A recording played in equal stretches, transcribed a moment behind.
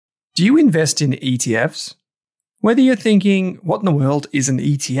Do you invest in ETFs? Whether you're thinking, what in the world is an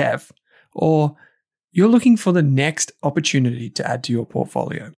ETF? Or you're looking for the next opportunity to add to your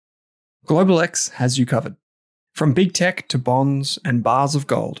portfolio, GlobalX has you covered. From big tech to bonds and bars of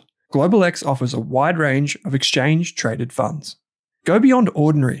gold, GlobalX offers a wide range of exchange-traded funds. Go beyond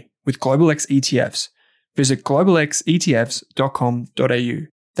ordinary with GlobalX ETFs. Visit globalxetfs.com.au.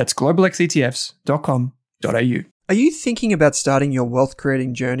 That's globalxetfs.com.au. Are you thinking about starting your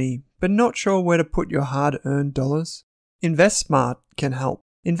wealth-creating journey, but not sure where to put your hard-earned dollars? InvestSmart can help.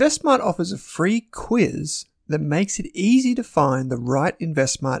 InvestSmart offers a free quiz that makes it easy to find the right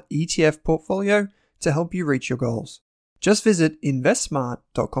InvestSmart ETF portfolio to help you reach your goals. Just visit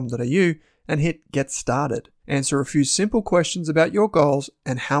investsmart.com.au and hit Get Started. Answer a few simple questions about your goals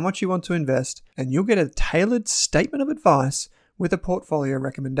and how much you want to invest, and you'll get a tailored statement of advice with a portfolio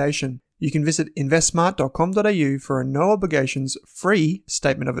recommendation. You can visit investsmart.com.au for a no-obligations free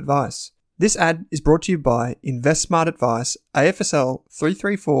statement of advice. This ad is brought to you by InvestSmart Advice, AFSL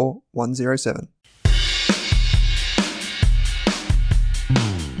 334107.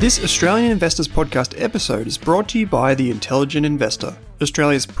 This Australian Investors Podcast episode is brought to you by The Intelligent Investor,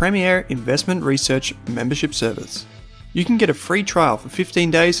 Australia's premier investment research membership service. You can get a free trial for 15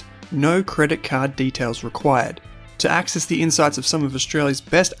 days, no credit card details required. To access the insights of some of Australia's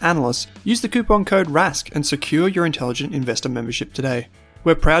best analysts, use the coupon code RASK and secure your Intelligent Investor membership today.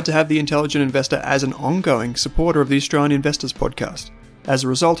 We're proud to have The Intelligent Investor as an ongoing supporter of the Australian Investors Podcast. As a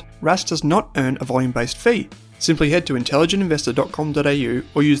result, RASK does not earn a volume-based fee. Simply head to intelligentinvestor.com.au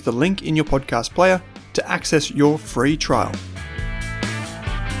or use the link in your podcast player to access your free trial.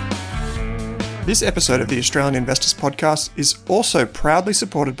 This episode of the Australian Investors Podcast is also proudly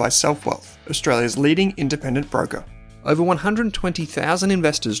supported by Selfwealth, Australia's leading independent broker. Over 120,000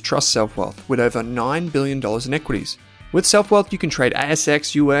 investors trust Selfwealth with over $9 billion in equities. With Selfwealth, you can trade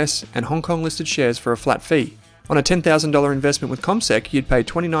ASX, US, and Hong Kong listed shares for a flat fee. On a $10,000 investment with CommSec, you'd pay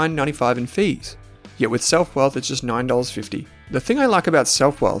 $29.95 in fees. Yet with Selfwealth, it's just $9.50. The thing I like about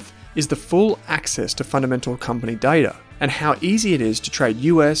Selfwealth is the full access to fundamental company data and how easy it is to trade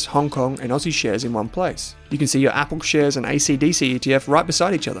US, Hong Kong, and Aussie shares in one place. You can see your Apple shares and ACDC ETF right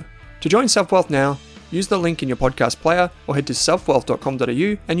beside each other. To join Selfwealth now, use the link in your podcast player or head to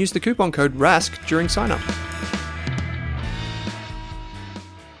selfwealth.com.au and use the coupon code RASK during sign-up.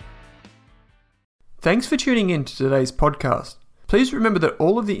 Thanks for tuning in to today's podcast. Please remember that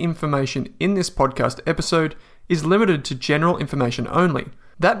all of the information in this podcast episode is limited to general information only.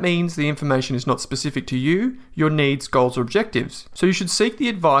 That means the information is not specific to you, your needs, goals, or objectives, so you should seek the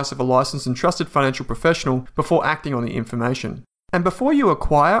advice of a licensed and trusted financial professional before acting on the information. And before you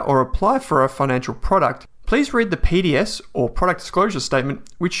acquire or apply for a financial product, please read the PDS or Product Disclosure Statement,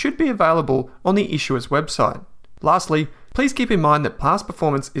 which should be available on the issuer's website. Lastly, please keep in mind that past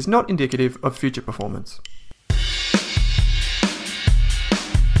performance is not indicative of future performance.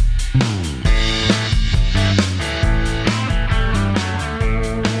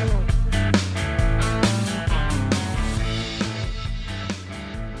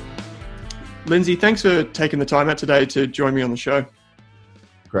 Lindsay, thanks for taking the time out today to join me on the show.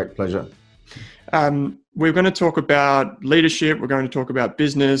 Great pleasure. We're going to talk about leadership. We're going to talk about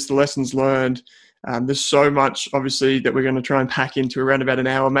business, the lessons learned. There's so much, obviously, that we're going to try and pack into around about an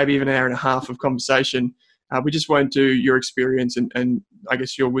hour, maybe even an hour and a half of conversation. We just won't do your experience and I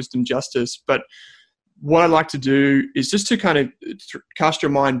guess your wisdom justice. But what I'd like to do is just to kind of cast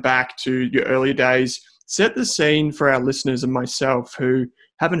your mind back to your earlier days, set the scene for our listeners and myself who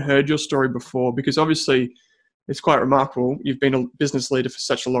haven't heard your story before, because obviously it's quite remarkable. You've been a business leader for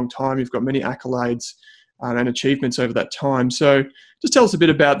such a long time. You've got many accolades and achievements over that time. So just tell us a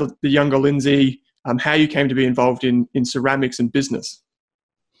bit about the younger Lindsay, how you came to be involved in ceramics and business.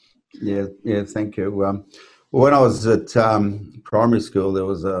 Yeah, thank you. Well, when I was at primary school, there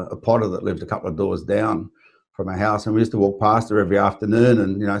was a potter that lived a couple of doors down from our house, and we used to walk past her every afternoon,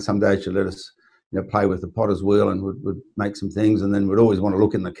 and some days she'd let us play with the potter's wheel and would make some things, and then we'd always want to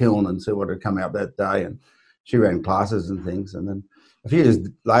look in the kiln and see what had come out that day. And she ran classes and things. And then a few years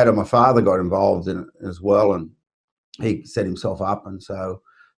later, my father got involved in it as well, and he set himself up. And so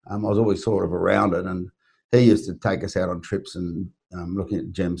I was always sort of around it. And he used to take us out on trips and looking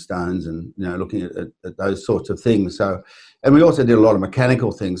at gemstones and looking at those sorts of things. So, and we also did a lot of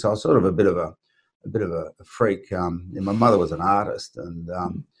mechanical things. So I was sort of a bit of a freak. My mother was an artist, and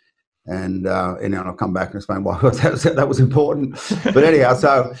I'll come back and explain why that was important. But anyhow,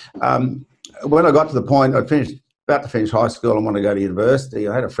 so when I got to the point, about to finish high school and wanted to go to university,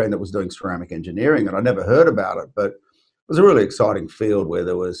 I had a friend that was doing ceramic engineering, and I never heard about it, but it was a really exciting field where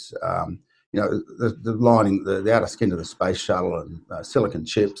there was the lining, the outer skin of the space shuttle, and silicon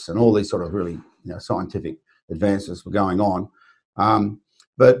chips, and all these sort of really scientific advances were going on.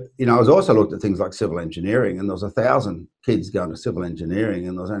 But I was also looked at things like civil engineering, and there was 1,000 kids going to civil engineering,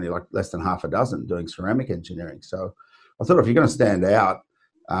 and there was only like less than half a dozen doing ceramic engineering. So I thought, if you're going to stand out,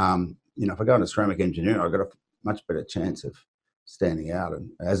 if I go into ceramic engineering, I've got a much better chance of standing out. And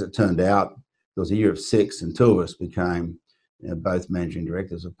as it turned out, there was a year of 6, and 2 of us became both managing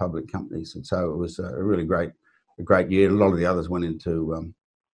directors of public companies. And so it was a really great year. A lot of the others went into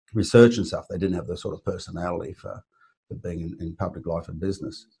research and stuff. They didn't have the sort of personality for being in public life and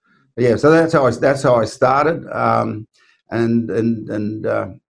business. But yeah, so that's how I started. And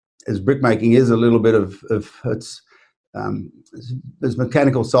as brickmaking is a little bit of it's there's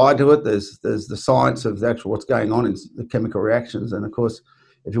mechanical side to it. There's the science of what's going on in the chemical reactions, and of course,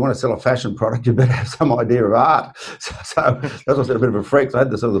 if you want to sell a fashion product, you better have some idea of art. So that's also a bit of a freak. So I had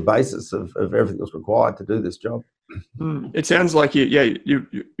the sort of the basis of everything that was required to do this job. It sounds like you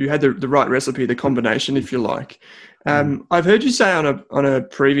had the right recipe, the combination, if you like. I've heard you say on a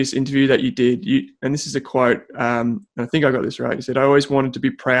previous interview that you did, and this is a quote, and I think I got this right. You said, "I always wanted to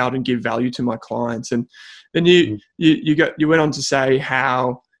be proud and give value to my clients." And then you went on to say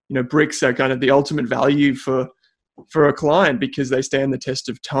how bricks are kind of the ultimate value for a client because they stand the test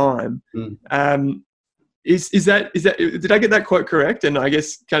of time. Is that did I get that quote correct? And I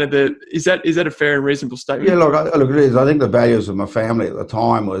guess kind of is that a fair and reasonable statement? Yeah, look, it is. I think the values of my family at the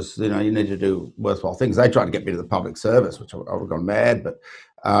time was, you need to do worthwhile things. They tried to get me to the public service, which I would have gone mad. But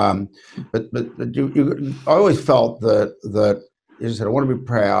I always felt that as I said, I want to be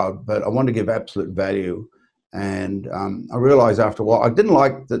proud, but I want to give absolute value. And I realised after a while, I didn't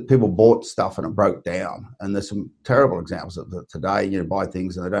like that people bought stuff and it broke down. And there's some terrible examples of it today. Buy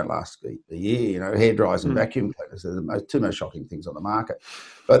things and they don't last a year. Hair dryers and vacuum cleaners are the two most shocking things on the market.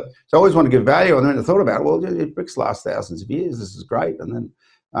 But so I always want to give value. And then I thought about, bricks last thousands of years. This is great. And then,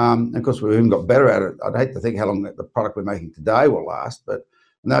 of course, we've even got better at it. I'd hate to think how long the product we're making today will last.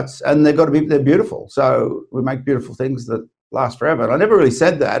 And they're beautiful. So we make beautiful things that last forever. And I never really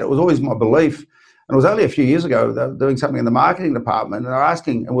said that. It was always my belief. And it was only a few years ago, they were doing something in the marketing department, and they're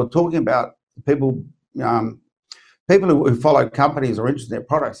asking, and we're talking about people who follow companies or interested in their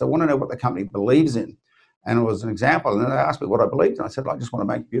products. They want to know what the company believes in. And it was an example. And then they asked me what I believed. And I said, I just want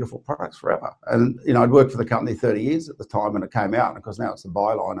to make beautiful products forever. And, I'd worked for the company 30 years at the time when it came out. And of course, now it's the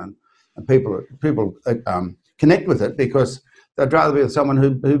byline, and people connect with it because they'd rather be with someone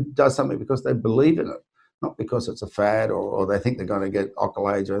who does something because they believe in it, not because it's a fad or they think they're going to get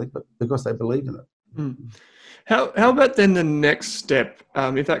accolades or anything, but because they believe in it. How about then the next step?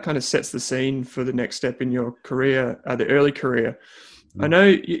 If that kind of sets the scene for the next step in your career, the early career. I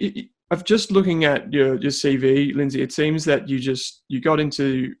know I've just looking at your CV, Lindsay. It seems that you got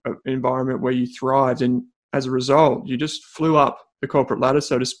into an environment where you thrived, and as a result, you just flew up the corporate ladder,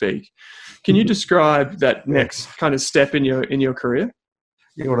 so to speak. Can you describe that next kind of step in your career?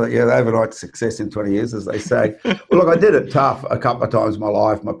 The overnight success in 20 years, as they say. Well, look, I did it tough a couple of times in my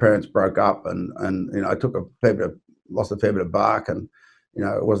life. My parents broke up, and I lost a fair bit of bark, and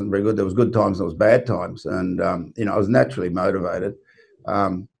it wasn't very good. There was good times, and there was bad times, and I was naturally motivated.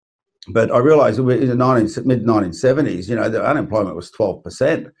 But I realised in the mid 1970s, the unemployment was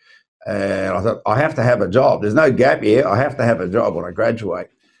 12%, and I thought I have to have a job. There's no gap year. I have to have a job when I graduate.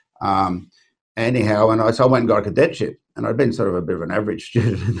 Anyhow, so I went and got a cadetship. And I'd been sort of a bit of an average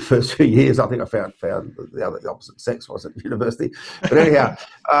student in the first few years. I think I found the opposite sex was at university. But anyhow,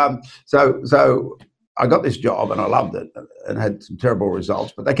 so I got this job and I loved it and had some terrible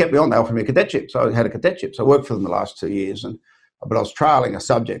results. But they kept me on. They offered me a cadetship. So I had a cadetship. So I worked for them the last 2 years. But I was trialling a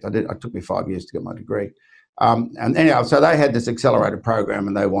subject. It took me 5 years to get my degree. And anyhow, so they had this accelerated program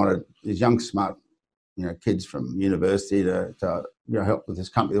and they wanted these young, smart, kids from university to help with this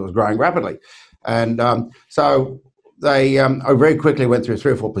company that was growing rapidly. And so I very quickly went through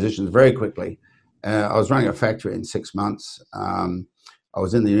 3 or 4 positions very quickly. I was running a factory in 6 months. I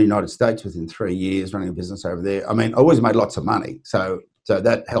was in the United States within 3 years, running a business over there. I mean, I always made lots of money, so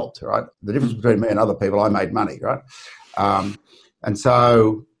that helped, right? The difference between me and other people, I made money, right? And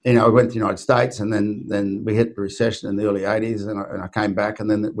so, I went to the United States, and then we hit the recession in the early 80s, and I came back, and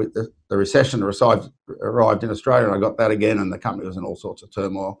then the recession arrived in Australia, and I got that again, and the company was in all sorts of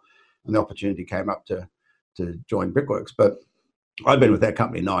turmoil, and the opportunity came up to join Brickworks. But I'd been with that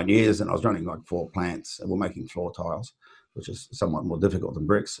company 9 years, and I was running like 4 plants, and we're making floor tiles, which is somewhat more difficult than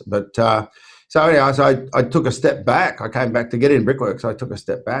bricks. But so I took a step back. I came back to get in Brickworks. I took a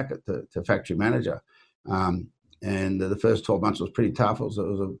step back to factory manager, and the first 12 months was pretty tough. It was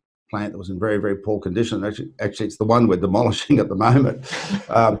a plant that was in very, very poor condition. Actually, it's the one we're demolishing at the moment.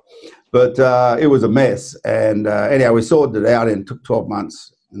 But it was a mess. And anyhow, we sorted it out and took 12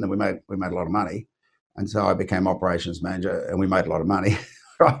 months, and then we made a lot of money. And so I became operations manager, and we made a lot of money.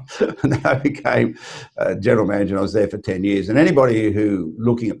 Right? And then I became general manager, and I was there for 10 years. And anybody who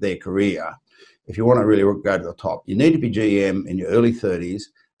looking at their career, if you want to really go to the top, you need to be GM in your early 30s,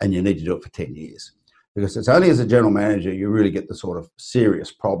 and you need to do it for 10 years. Because it's only as a general manager you really get the sort of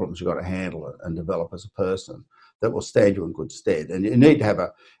serious problems you've got to handle and develop as a person that will stand you in good stead. And you need to have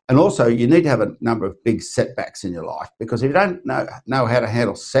you need to have a number of big setbacks in your life, because if you don't know how to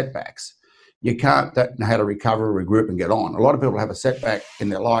handle setbacks, you don't know how to recover, regroup, and get on. A lot of people have a setback in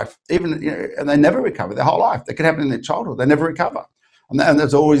their life, and they never recover their whole life. That could happen in their childhood. They never recover. And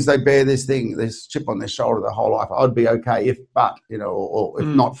there's always, they bear this chip on their shoulder their whole life. I'd be okay if, but, or if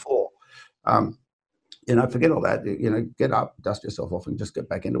not for. Forget all that, get up, dust yourself off and just get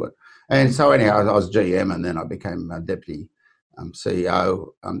back into it. And so anyhow, I was GM, and then I became deputy CEO.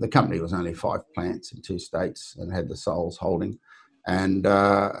 The company was only 5 plants in 2 states and had the Soul's holding. And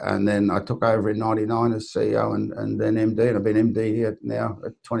then I took over in 99 as CEO and then MD, and I've been MD here now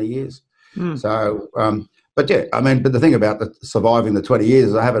at 20 years. So, but the thing about surviving the 20 years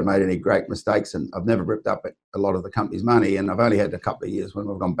is I haven't made any great mistakes, and I've never ripped up a lot of the company's money, and I've only had a couple of years when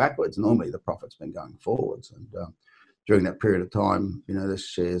we've gone backwards. Normally the profit's been going forwards, and during that period of time, the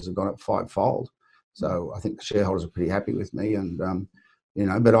shares have gone up 5-fold. So I think the shareholders are pretty happy with me, and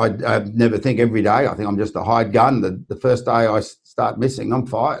but I never think every day. I think I'm just a hired gun. The first day I start missing, I'm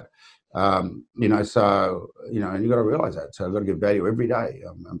fired. And you've got to realise that. So I've got to give value every day.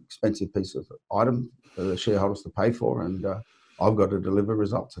 I'm an expensive piece of item for the shareholders to pay for, and I've got to deliver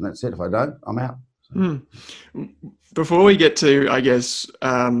results, and that's it. If I don't, I'm out. So. Before we get to, I guess,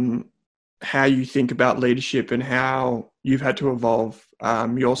 how you think about leadership and how you've had to evolve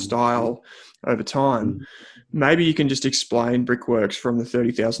your style over time, maybe you can just explain Brickworks from the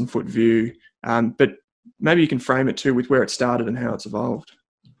 30,000-foot view, but maybe you can frame it too with where it started and how it's evolved.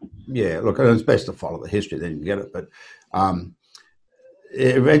 Yeah, look, it's best to follow the history, then you get it. But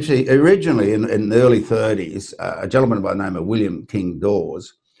originally in the early 30s, a gentleman by the name of William King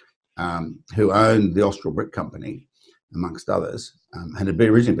Dawes, who owned the Austral Brick Company, amongst others, and had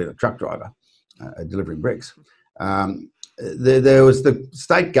originally been a truck driver delivering bricks. There was the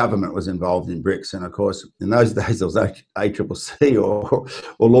state government was involved in bricks, and of course in those days there was ACCC or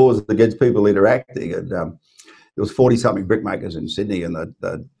laws against people interacting, and there was 40-something brickmakers in Sydney, and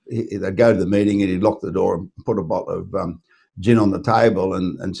they'd go to the meeting, and he'd lock the door and put a bottle of gin on the table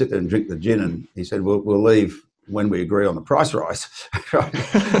and sit there and drink the gin, and he said, we'll leave when we agree on the price rise.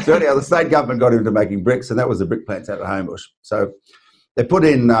 So anyhow, the state government got into making bricks, and that was the brick plants out of Homebush. So they put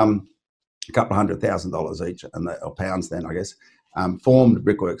in a couple of $100,000 each, or pounds then, I guess, formed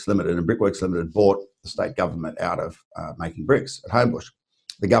Brickworks Limited, and Brickworks Limited bought the state government out of making bricks at Homebush.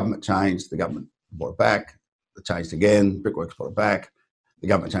 The government changed, the government bought it back, it changed again, Brickworks bought it back, the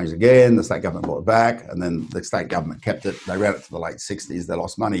government changed again, the state government bought it back, and then the state government kept it. They ran it to the late 60s. They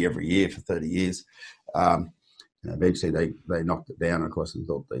lost money every year for 30 years. Eventually they knocked it down, of course, and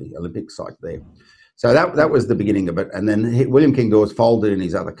built the Olympic site there. So that was the beginning of it. And then William King Dawes folded in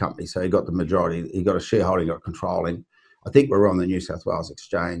his other company, so he got the majority. He got a shareholding, got control in. I think we were on the New South Wales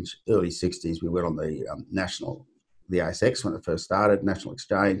Exchange, early 60s. We went on the the ASX when it first started, National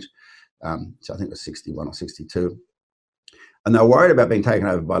Exchange. So I think it was 61 or 62. And they were worried about being taken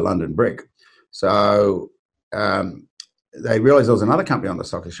over by London Brick. So they realised there was another company on the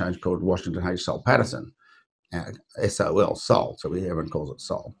stock exchange called Washington H. Soul Pattinson, SOL, Soul. So everyone calls it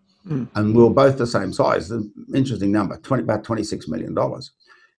Soul. And we were both the same size. An interesting number, about $26 million.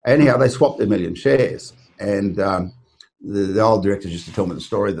 Anyhow, they swapped a million shares. And the old directors used to tell me the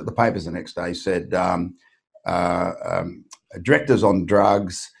story that the papers the next day said, directors on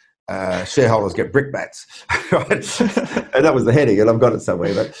drugs, shareholders get brickbats. Right? And that was the heading, and I've got it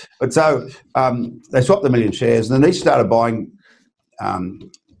somewhere. But so they swapped a million shares, and then each started buying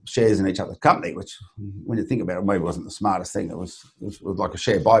shares in each other's company, which, when you think about it, maybe wasn't the smartest thing. It was like a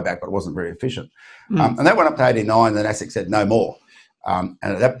share buyback, but it wasn't very efficient. And that went up to 89, then ASIC said no more. And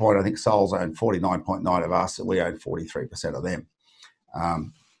at that point, I think Soul's owned 49.9 of us, and we owned 43% of them.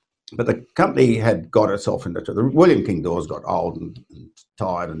 But the company had got itself into William King Dawes got old and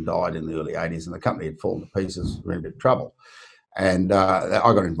tired and died in the early 80s, and the company had fallen to pieces, were in a bit of trouble. And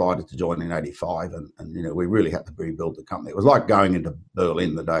I got invited to join in 85, and we really had to rebuild the company. It was like going into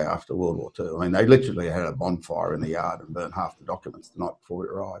Berlin the day after World War II. I mean, they literally had a bonfire in the yard and burned half the documents the night before we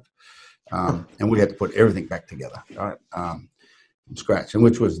arrived. And we had to put everything back together, right, from scratch, and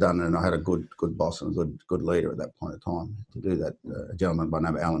which was done. And I had a good boss and a good leader at that point in time to do that, a gentleman by the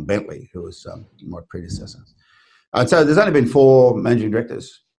name of Alan Bentley, who was my predecessor. And so there's only been 4 managing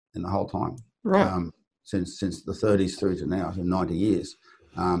directors in the whole time. Right. Since the 30s through to now, in 90 years.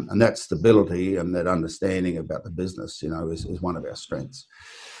 And that stability and that understanding about the business, is one of our strengths.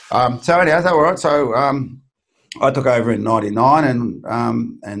 So anyhow, that's all right. So I took over in 99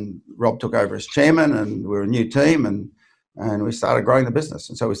 and Rob took over as chairman, and we were a new team, and we started growing the business.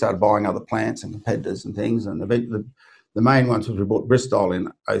 And so we started buying other plants and competitors and things. And the main ones was we bought Bristol in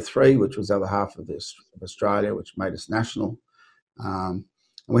 2003, which was the other half of Australia, which made us national. And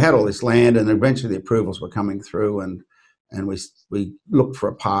we had all this land, and eventually the approvals were coming through, and we looked for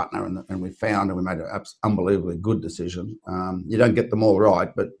a partner, and we found, and we made an unbelievably good decision. You don't get them all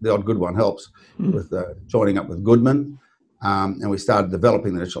right, but the odd good one helps with joining up with Goodman. And we started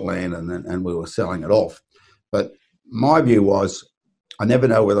developing the initial land, and we were selling it off. But my view was, I never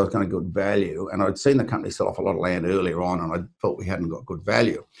know whether I was going to get good value, and I'd seen the company sell off a lot of land earlier on, and I thought we hadn't got good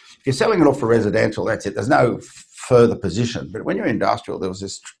value. If you're selling it off for residential, that's it. There's no further position. But when you're industrial, there was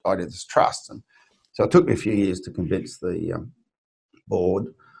this idea, this trust. And so it took me a few years to convince the board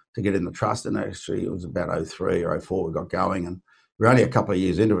to get in the trust. And actually, it was about 2003 or 2004 we got going. And we're only a couple of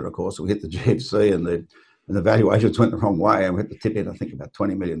years into it, of course. We hit the GFC, and the valuations went the wrong way. And we had to tip in, I think, about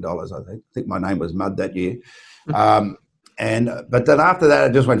 $20 million. I think my name was mud that year. But then after that,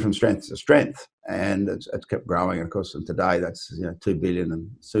 it just went from strength to strength, and it's kept growing. And of course, and today that's $2 billion and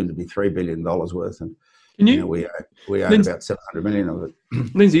soon to be $3 billion worth. And we own about 700 million of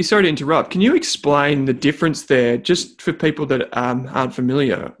it. Lindsay, sorry to interrupt. Can you explain the difference there, just for people that aren't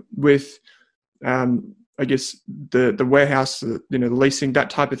familiar with, I guess the warehouse, the leasing, that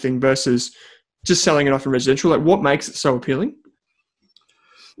type of thing, versus just selling it off in residential? Like, what makes it so appealing?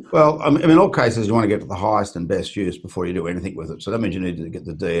 Well, in all cases, you want to get to the highest and best use before you do anything with it. So that means you need to get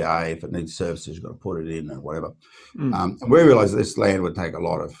the DA. If it needs services, you've got to put it in and whatever. And we realised this land would take a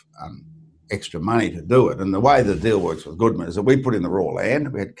lot of extra money to do it. And the way the deal works with Goodman is that we put in the raw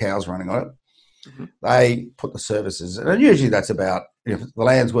land. We had cows running on it. Mm-hmm. They put the services, and usually that's about, if the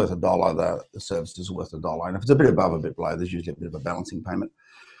land's worth $1, the services are worth $1. And if it's a bit above, a bit below, there's usually a bit of a balancing payment.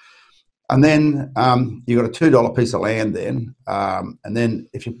 And then you've got a $2 piece of land then. And then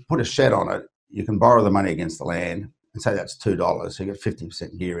if you put a shed on it, you can borrow the money against the land and say that's $2. So you get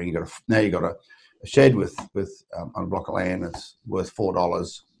 50% gearing. Now you've got a shed with on a block of land that's worth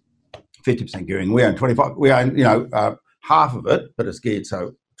 $4, 50% gearing. We own 25. We own half of it, but it's geared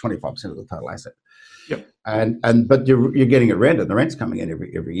so 25% of the total asset. Yep. But you're getting it rented. The rent's coming in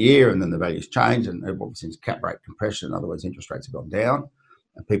every year, and then the values change, and obviously it's cap rate compression. In other words, interest rates have gone down.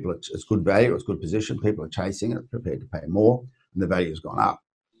 And people, it's good value, it's good position. People are chasing it, prepared to pay more, and the value has gone up.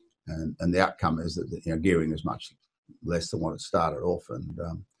 And the outcome is that gearing is much less than what it started off. And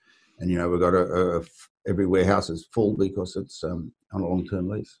we've got every warehouse is full because it's on a long-term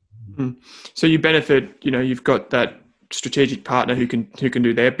lease. Mm. So you benefit. You've got that strategic partner who can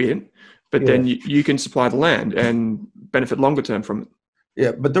do their bit, but then you can supply the land and benefit longer term from it.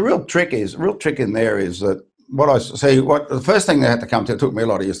 Yeah, but the real trick in there is that. The first thing they had to come to, it took me a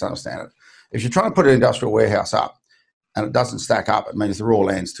lot of years to understand it. If you're trying to put an industrial warehouse up and it doesn't stack up, it means the raw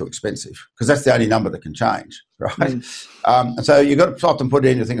land's too expensive, because that's the only number that can change, right? And so you've got to often put it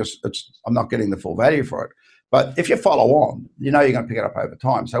in, you think I'm not getting the full value for it. But if you follow on, you're going to pick it up over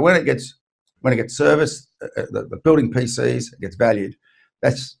time. So when it gets serviced, the building PCs, it gets valued.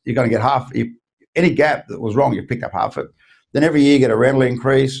 You're going to get half. Any gap that was wrong, you picked up half of it. Then every year you get a rental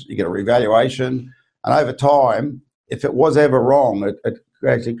increase, you get a revaluation. And over time, if it was ever wrong, it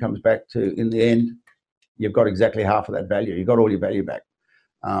gradually comes back to, in the end, you've got exactly half of that value. You've got all your value back.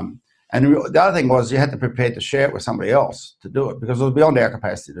 And the other thing was you had to prepare to share it with somebody else to do it, because it was beyond our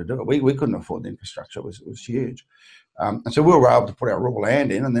capacity to do it. We couldn't afford the infrastructure. It was huge. And so we were able to put our raw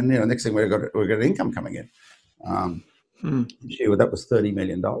land in, and then next thing we got income coming in. That was $30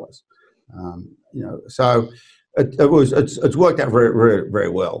 million. So it's worked out very, very, very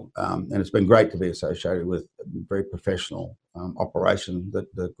well, and it's been great to be associated with a very professional operation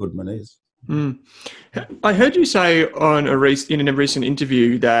that Goodman is. I heard you say in a recent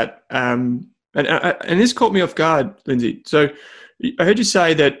interview that, and this caught me off guard, Lindsay. So I heard you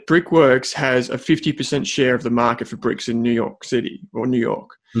say that Brickworks has a 50% share of the market for bricks in New York City or New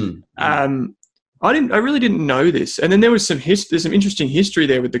York. I really didn't know this, and then there was there's some interesting history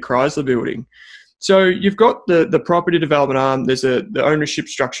there with the Chrysler Building. So you've got the property development arm. There's the ownership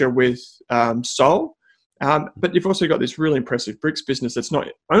structure with Sol, but you've also got this really impressive bricks business that's not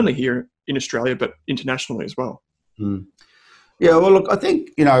only here in Australia but internationally as well. Yeah, well, look, I think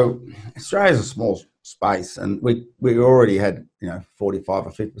Australia's a small space, and we already had 45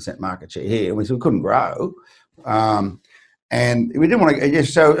 or 50% market share here, and we couldn't grow. And we didn't want to.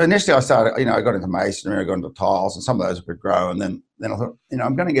 So initially, I started. I got into masonry, I got into tiles, and some of those would grow. And then then I thought,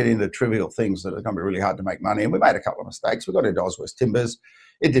 I'm going to get into trivial things that are going to be really hard to make money. And we made a couple of mistakes. We got into Oswest Timbers.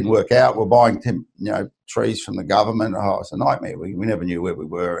 It didn't work out. We're buying trees from the government. Oh, it's a nightmare. We never knew where we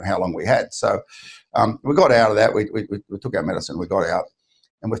were and how long we had. So we got out of that. We took our medicine. We got out,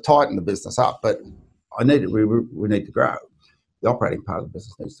 and we've tightened the business up. But we need to grow. The operating part of the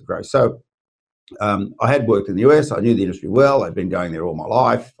business needs to grow. So I had worked in the US. I knew the industry well. I'd been going there all my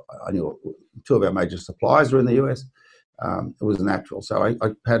life. I knew two of our major suppliers were in the US. It was natural. So I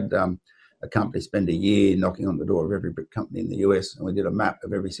had a company spend a year knocking on the door of every brick company in the US, and we did a map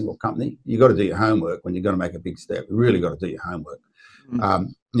of every single company. You've got to do your homework when you're going to make a big step. You really got to do your homework.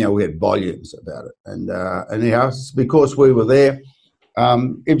 We had volumes about it. And because we were there,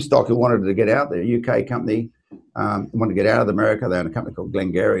 Ibstock, who wanted to get out there, a UK company, wanted to get out of America. They owned a company called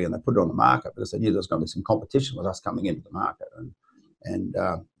Glengarry, and they put it on the market because they knew there was going to be some competition with us coming into the market. And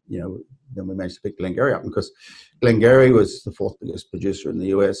then we managed to pick Glengarry up because Glengarry was the fourth biggest producer in the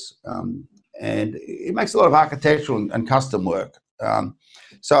US, and it makes a lot of architectural and custom work.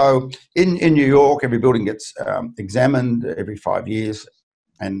 So in New York, every building gets examined every 5 years,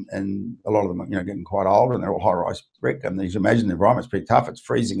 and a lot of them are getting quite old, and they're all high-rise brick. And as you imagine, the environment's pretty tough. It's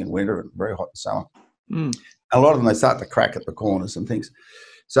freezing in winter and very hot in summer. A lot of them, they start to crack at the corners and things.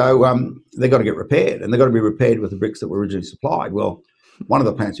 So they've got to get repaired, and they've got to be repaired with the bricks that were originally supplied. Well, one of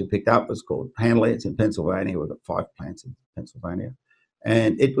the plants we picked up was called Hanley. It's in Pennsylvania. We've got 5 plants in Pennsylvania.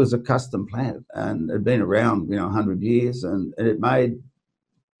 And it was a custom plant, and it had been around 100 years, and it made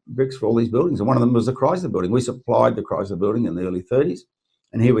bricks for all these buildings. And one of them was the Chrysler building. We supplied the Chrysler building in the early 30s,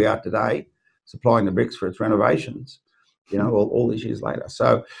 and here we are today supplying the bricks for its renovations, all these years later.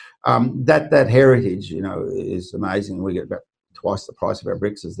 So that heritage, is amazing. We get about twice the price of our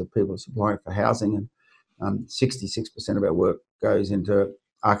bricks as the people supplying for housing, and 66% of our work goes into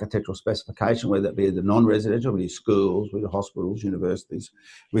architectural specification, whether that be the non-residential. We do schools, we do hospitals, universities.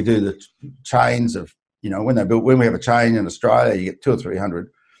 We do the chains of, when we have a chain in Australia, you get 200 or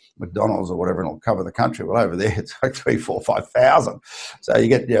 300 McDonald's or whatever, and it'll cover the country. Well, over there, it's like 3,000, 4,000, 5,000. So you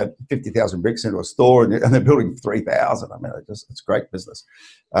get 50,000 bricks into a store, and they're building 3,000. I mean, it's great business.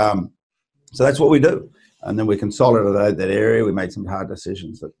 So that's what we do. And then we consolidated that area. We made some hard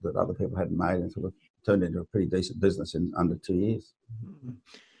decisions that other people hadn't made, and sort of turned into a pretty decent business in under 2 years.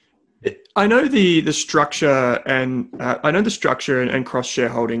 I know the structure, and and cross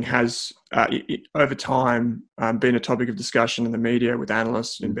shareholding has over time been a topic of discussion in the media with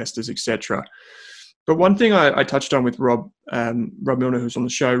analysts, investors, etc. But one thing I touched on with Rob Milner, who's on the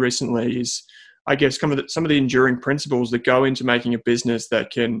show recently, is I guess some of the enduring principles that go into making a business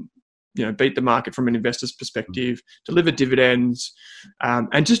that can beat the market from an investor's perspective, deliver dividends,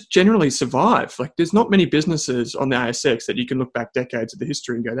 and just generally survive. Like, there's not many businesses on the ASX that you can look back decades of the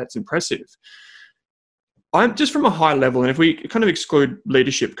history and go, that's impressive. I'm just from a high level, and if we kind of exclude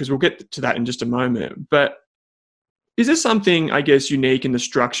leadership, because we'll get to that in just a moment, but is there something, I guess, unique in the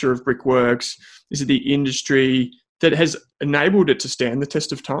structure of Brickworks? Is it the industry that has enabled it to stand the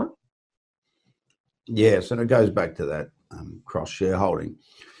test of time? Yes, and it goes back to that cross-shareholding.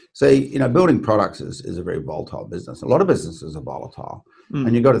 See, building products is a very volatile business. A lot of businesses are volatile.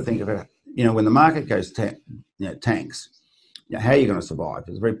 And you've got to think about, when the market goes tanks, how are you going to survive?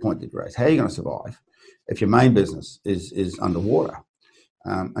 It's a very pointed race. How are you going to survive if your main business is underwater?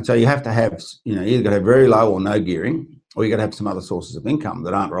 And so you have to have, you either got to have very low or no gearing, or you got to have some other sources of income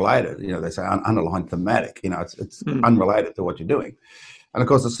that aren't related. They say underlying thematic. It's unrelated to what you're doing. And of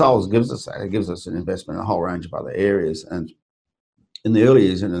course, the Soul's gives us that. It gives us an investment in a whole range of other areas. And in the early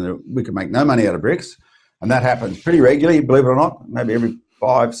years, we could make no money out of bricks, and that happens pretty regularly. Believe it or not, maybe every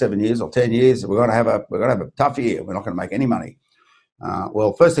 5, 7 years or 10 years, we're going to have a tough year. We're not going to make any money.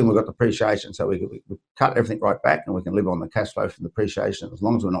 Well, first thing, we've got depreciation, so we cut everything right back, and we can live on the cash flow from depreciation as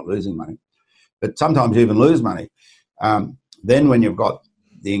long as we're not losing money. But sometimes you even lose money. Then, when you've got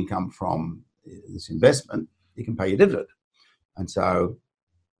the income from this investment, you can pay your dividend, and so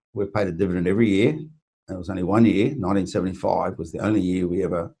we've paid a dividend every year. It was only 1 year, 1975, was the only year we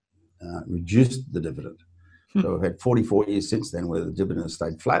ever reduced the dividend. So we've had 44 years since then where the dividend has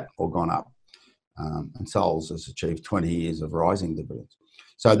stayed flat or gone up. And Soul's has achieved 20 years of rising dividends.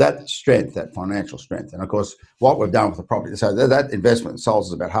 So that strength, that financial strength, and of course, what we've done with the property, so that investment in Soul's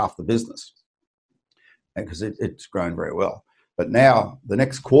is about half the business because it's grown very well. But now the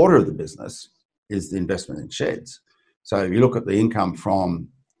next quarter of the business is the investment in sheds. So if you look at the income from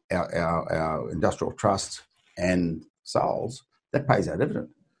our industrial trust and Soul's, that pays our dividend.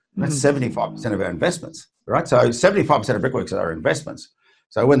 That's 75% of our investments, right? So 75% of Brickworks are our investments.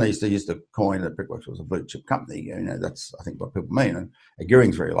 So when they used to use the coin that Brickworks was a blue chip company, that's, I think, what people mean. And our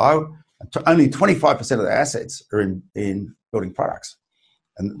gearing's very low. Only 25% of the assets are in building products.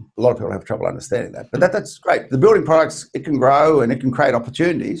 And a lot of people have trouble understanding that. But that's great. The building products, it can grow and it can create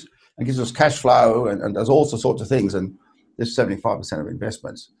opportunities and gives us cash flow and does all sorts of things. And this 75% of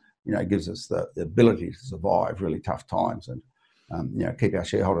investments, gives us the ability to survive really tough times and, keep our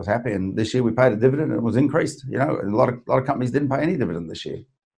shareholders happy. And this year we paid a dividend and it was increased, and a lot of companies didn't pay any dividend this year.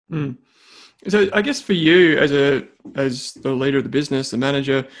 Mm. So I guess for you as the leader of the business, the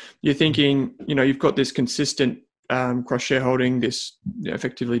manager, you're thinking, you've got this consistent cross shareholding, this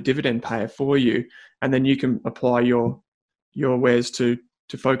effectively dividend payer for you, and then you can apply your wares to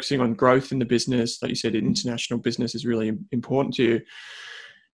focusing on growth in the business. Like you said, international business is really important to you.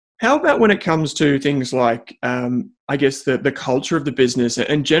 How about when it comes to things like, I guess, the culture of the business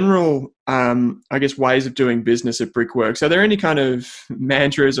and general, I guess, ways of doing business at Brickworks? Are there any kind of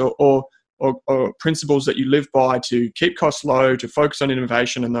mantras or principles that you live by to keep costs low, to focus on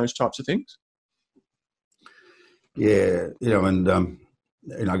innovation and those types of things? Yeah, and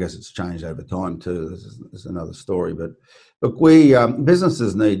I guess it's changed over time too. This is another story, but look, we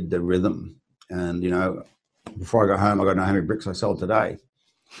businesses need the rhythm, and before I go home, I got to know how many bricks I sold today.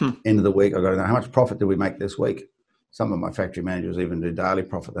 End of the week, I got to know how much profit did we make this week. Some of my factory managers even do daily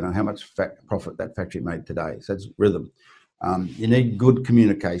profit. They know how much profit that factory made today. So it's rhythm. You need good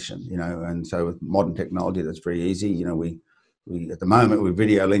communication, and so with modern technology, that's very easy. We at the moment, we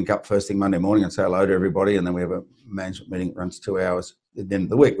video link up first thing Monday morning and say hello to everybody, and then we have a management meeting that runs 2 hours at the end of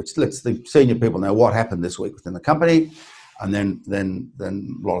the week, which lets the senior people know what happened this week within the company, and then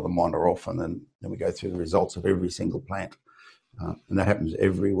a lot of them wander off, and then we go through the results of every single plant, and that happens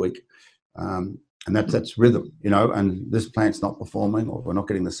every week, and that's rhythm, and this plant's not performing, or we're not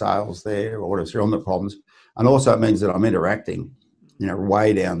getting the sales there, or whatever, so on the problems, and also it means that I'm interacting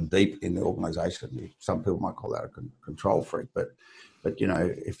way down deep in the organisation. Some people might call that a control freak, but if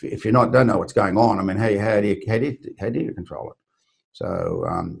you don't know what's going on, I mean, how do you control it?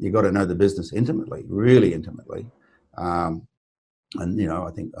 So you got to know the business intimately, really intimately, and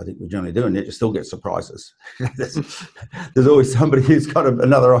I think we generally do, and yet you still get surprises. There's always somebody who's got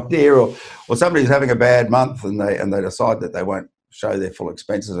another idea, or somebody's having a bad month, and they decide that they won't show their full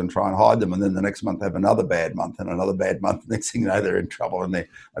expenses and try and hide them, and then the next month they have another bad month and another bad month. Next thing you know, they're in trouble, and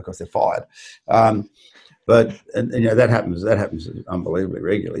of course they're fired. But that happens unbelievably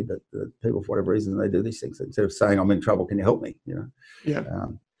regularly. But people, for whatever reason, they do these things instead of saying, "I'm in trouble. Can you help me?" Yeah.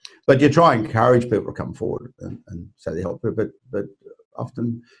 But you try and encourage people to come forward and say they help. But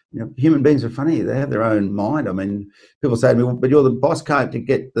often, human beings are funny. They have their own mind. I mean, people say to me, "Well, but you're the boss, can't you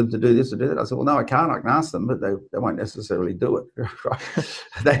get them to do this or do that?" I said, "Well, no, I can't. I can ask them, but they won't necessarily do it." Right?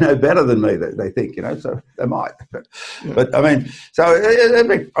 They know better than me. They think, so they might. But I mean, so I'm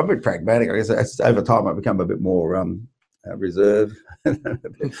a bit pragmatic. I guess over time I've become a bit more reserved, a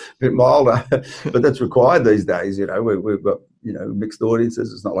bit milder, but that's required these days. We've got mixed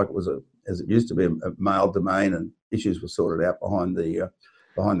audiences. It's not like it was as it used to be, a male domain, and issues were sorted out behind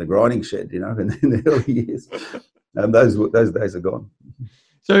the grinding shed, in the early years. And those days are gone.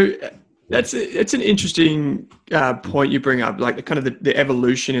 So it's an interesting point you bring up, like the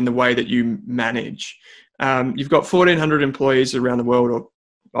evolution in the way that you manage. You've got 1,400 employees around the world, or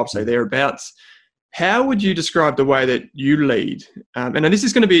I'll say thereabouts. How would you describe the way that you lead? And this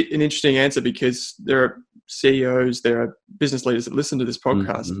is going to be an interesting answer because there are CEOs, there are business leaders that listen to this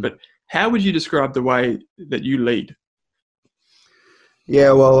podcast, but how would you describe the way that you lead?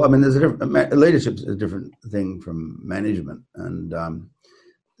 Yeah, well, I mean, leadership is a different thing from management, and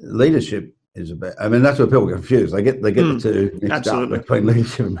leadership is about. I mean, that's where people get confused. They get the two mixed up between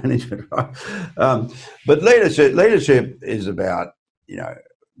leadership and management, right? But leadership is about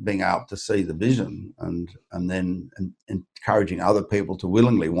being able to see the vision and then encouraging other people to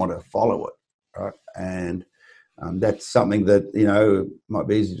willingly want to follow it, right? And that's something that might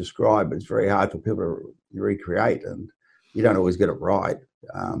be easy to describe, but it's very hard for people to recreate, and you don't always get it right.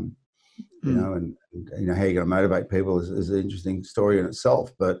 And how you're going to motivate people is an interesting story in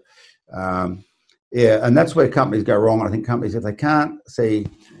itself. But and that's where companies go wrong. I think companies, if they can't see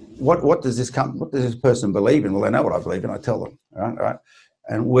what does this person believe in, well, they know what I believe in. I tell them, right?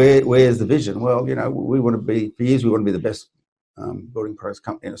 And where's the vision? Well, we want to be, for years we want to be the best building products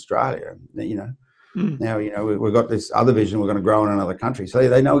company in Australia. Now, we've got this other vision, we're going to grow in another country. So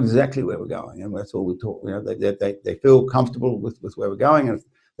they know exactly where we're going, and that's all we talk. They feel comfortable with where we're going, and if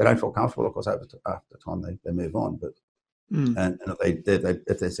they don't feel comfortable, of course, after time they move on. But and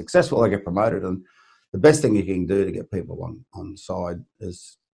if they're successful, they get promoted. And the best thing you can do to get people on side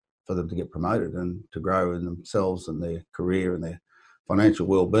is for them to get promoted and to grow in themselves and their career and their financial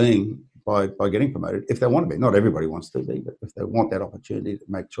well-being by getting promoted if they want to be. Not everybody wants to be, but if they want that opportunity, to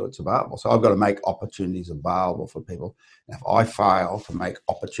make sure it's available. So I've got to make opportunities available for people. And if I fail to make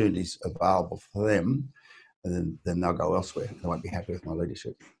opportunities available for them, then they'll go elsewhere. They won't be happy with my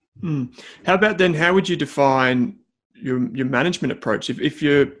leadership. How about then? How would you define your management approach? If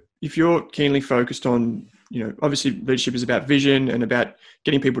you're keenly focused on, obviously leadership is about vision and about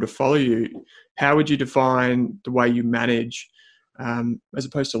getting people to follow you. How would you define the way you manage as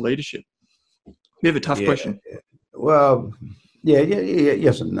opposed to leadership? Bit of a tough question. Well,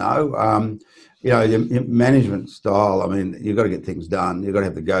 yes and no. Your management style, I mean, you've got to get things done. You've got to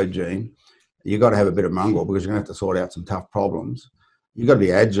have the go gene. You've got to have a bit of mongrel because you're going to have to sort out some tough problems. You've got to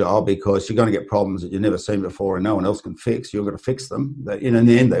be agile because you're going to get problems that you've never seen before and no one else can fix. You've got to fix them. In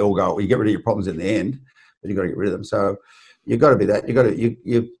the end, they all go, you get rid of your problems in the end, but you've got to get rid of them. So you've got to be that. You've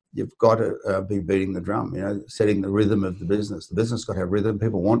got to be beating the drum, setting the rhythm of the business. The business got to have rhythm.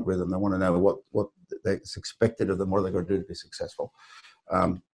 People want rhythm. They want to know what is expected of them, what are they got to do to be successful.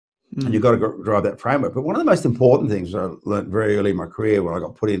 And you've got to drive that framework. But one of the most important things I learned very early in my career when I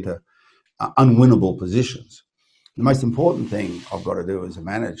got put into unwinnable positions, the most important thing I've got to do as a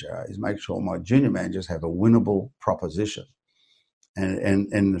manager is make sure my junior managers have a winnable proposition.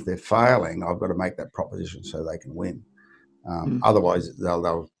 And if they're failing, I've got to make that proposition so they can win. Otherwise,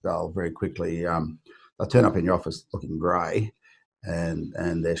 they'll very quickly they'll turn up in your office looking grey,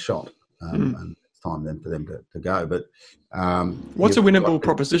 and they're shot. And it's time then for them to go. But what's a winnable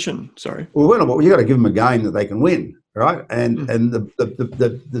proposition? Sorry. Well, winnable. You got to give them a game that they can win, right? And the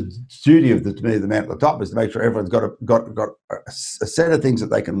duty of the man at the top is to make sure everyone's got a set of things that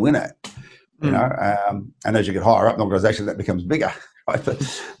they can win at. And as you get higher up in the organisation, that becomes bigger. Right?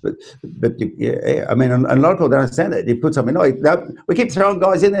 But I mean, and a lot of people don't understand that. You put something, we keep throwing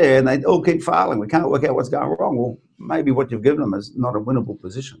guys in there and they all keep failing. We can't work out what's going wrong. Well, maybe what you've given them is not a winnable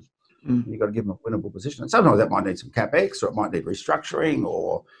position. You've got to give them a winnable position. And sometimes that might need some CapEx or it might need restructuring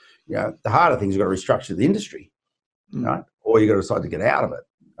or, the harder things, you've got to restructure the industry, right? Or you've got to decide to get out of it,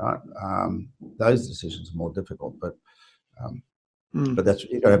 right? Those decisions are more difficult, but that's,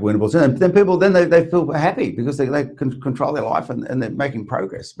 you got to have winnables. And then people, they feel happy because they can control their life and they're making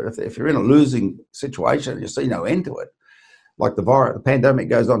progress. But if you're in a losing situation, you see no end to it. Like the pandemic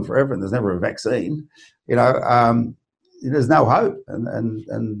goes on forever and there's never a vaccine, there's no hope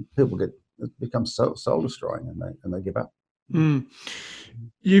and people it becomes soul destroying and they give up.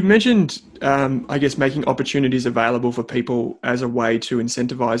 You mentioned, I guess, making opportunities available for people as a way to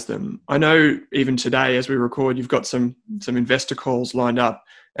incentivize them. I know even today, as we record, you've got some investor calls lined up.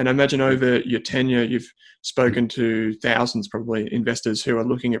 And I imagine over your tenure, you've spoken to thousands, probably, investors who are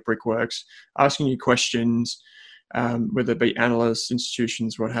looking at Brickworks, asking you questions, whether it be analysts,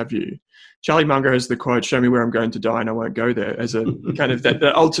 institutions, what have you. Charlie Munger has the quote, "Show me where I'm going to die and I won't go there," as a kind of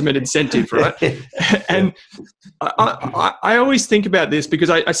the ultimate incentive, right? And I always think about this because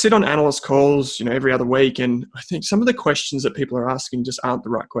I sit on analyst calls, every other week, and I think some of the questions that people are asking just aren't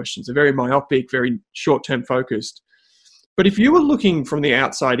the right questions. They're very myopic, very short-term focused. But if you were looking from the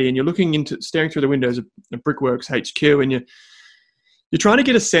outside in, you're staring through the windows of Brickworks HQ, and you're trying to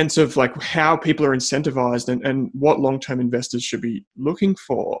get a sense of like how people are incentivized and what long-term investors should be looking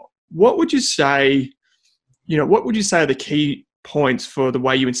for. What would you say, are the key points for the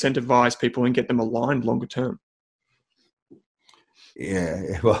way you incentivize people and get them aligned longer term?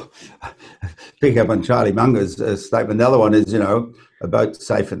 Yeah, well, pick up on Charlie Munger's statement. The other one is, a boat's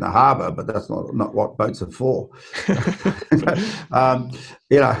safe in the harbour, but that's not what boats are for. Well,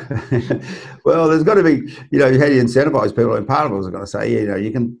 there's got to be, how do you incentivise people? And part of it was going to say,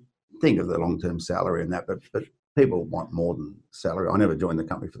 you can think of the long-term salary and that, but people want more than salary. I never joined the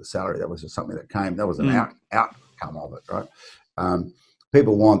company for the salary. That was just something that came. That was an outcome of it, right?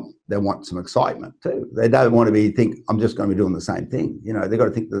 People want some excitement too. They don't want to think, I'm just going to be doing the same thing. They've got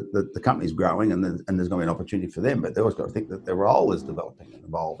to think that the company's growing and there's going to be an opportunity for them, but they've always got to think that their role is developing and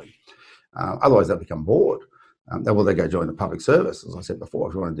evolving. Otherwise, they'll become bored. They go join the public service, as I said before,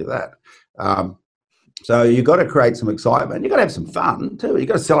 if you want to do that. So you've got to create some excitement. You've got to have some fun too. You've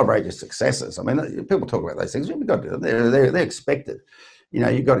got to celebrate your successes. I mean, people talk about those things. You've got to do them. They're expected.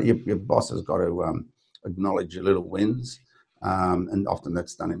 You've got your boss has got to acknowledge your little wins. And often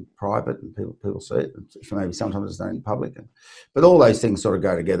that's done in private and people see it. Maybe sometimes it's done in public. But all those things sort of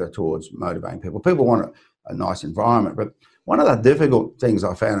go together towards motivating people. People want a nice environment. But one of the difficult things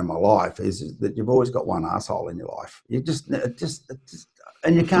I found in my life is that you've always got one asshole in your life. You just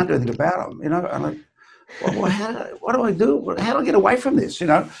and you can't do anything about them, And like, what do I do? How do I get away from this,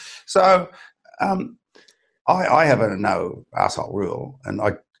 So I have a no asshole rule, and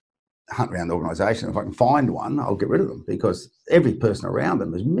I hunt around the organisation. If I can find one, I'll get rid of them because every person around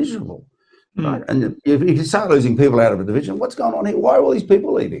them is miserable. right? And if you start losing people out of a division, what's going on here? Why are all these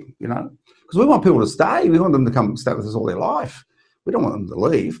people leaving? Because we want people to stay. We want them to come stay with us all their life. We don't want them to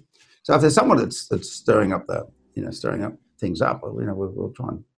leave. So if there's someone that's stirring up things up, we'll try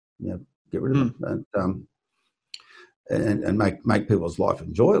and get rid of them and make people's life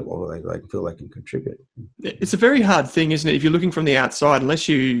enjoyable. They can feel they can contribute. It's a very hard thing, isn't it? If you're looking from the outside, unless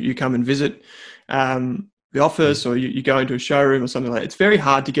you come and visit the office or you go into a showroom or something like that, it's very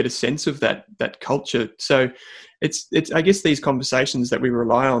hard to get a sense of that culture. So it's I guess these conversations that we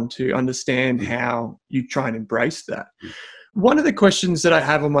rely on to understand how you try and embrace that. One of the questions that I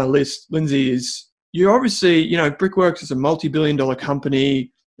have on my list, Lindsay, is you obviously, Brickworks is a multi-billion-dollar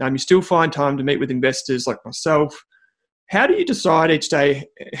company. You still find time to meet with investors like myself. How do you decide each day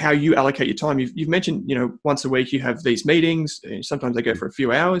how you allocate your time? You've mentioned, once a week you have these meetings. Sometimes they go for a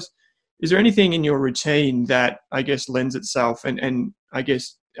few hours. Is there anything in your routine that I guess lends itself and I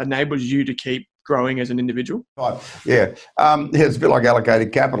guess enables you to keep growing as an individual? Yeah, it's a bit like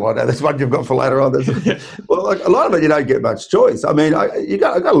allocated capital. I know that's what you've got for later on. Well, a lot of it you don't get much choice. I mean, I've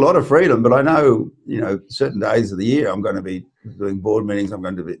got a lot of freedom, but I know certain days of the year I'm going to be doing board meetings. I'm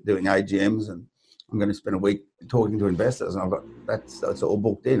going to be doing AGMs, and I'm going to spend a week talking to investors, and I've got that's all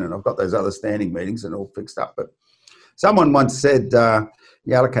booked in, and I've got those other standing meetings and all fixed up. But someone once said,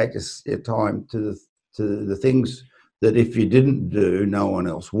 you allocate your time to the things that if you didn't do, no one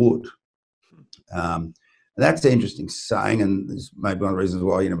else would. And that's an interesting saying, and it's maybe one of the reasons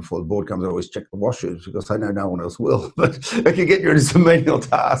why, before the board comes, I always check the washrooms, because I know no one else will. But it can get you into some menial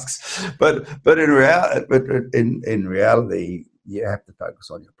tasks. But in reality, you have to focus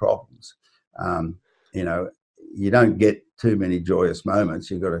on your problems. You don't get too many joyous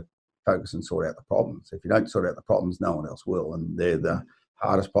moments. You've got to focus and sort out the problems. If you don't sort out the problems, no one else will, and they're the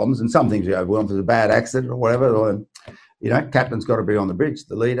hardest problems. And some things you overwhelm. If there's a bad accident or whatever, captain's got to be on the bridge.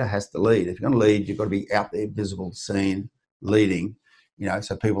 The leader has to lead. If you're going to lead, you've got to be out there, visible, seen, leading,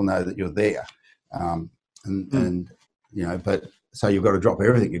 so people know that you're there. But so you've got to drop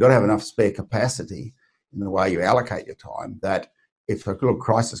everything. You've got to have enough spare capacity in the way you allocate your time that if a little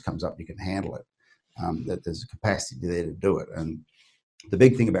crisis comes up, you can handle it, that there's a capacity there to do it. And the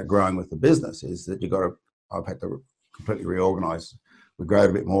big thing about growing with the business is that I've had to completely reorganise. We grow it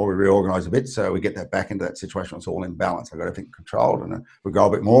a bit more, we reorganise a bit, so we get that back into that situation where it's all in balance. I've got everything controlled, and we grow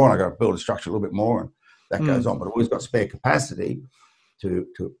a bit more, and I've got to build a structure a little bit more, and that goes on. But I've always got spare capacity to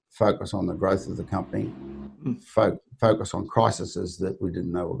focus on the growth of the company, focus on crises that we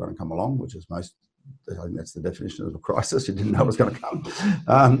didn't know were going to come along, which is I think that's the definition of a crisis. You didn't know it was going to come.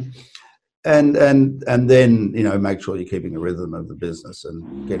 And then, make sure you're keeping the rhythm of the business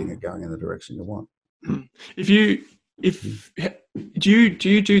and getting it going in the direction you want. Do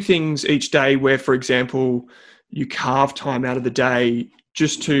you do things each day where, for example, you carve time out of the day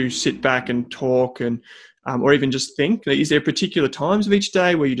just to sit back and talk and or even just think? Is there particular times of each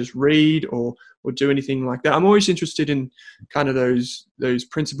day where you just read or do anything like that? I'm always interested in kind of those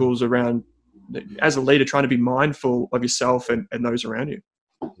principles around, as a leader, trying to be mindful of yourself and those around you.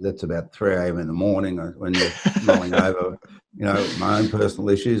 That's about 3 a.m. in the morning when you're mulling over, my own personal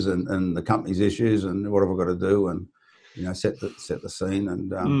issues and the company's issues and what have I got to do, and set the scene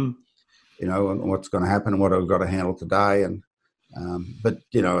and and what's going to happen and what I've got to handle today. And but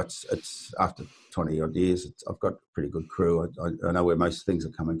it's after 20 odd years, I've got a pretty good crew. I know where most things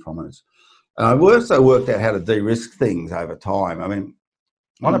are coming from, and I've also worked out how to de-risk things over time. I mean,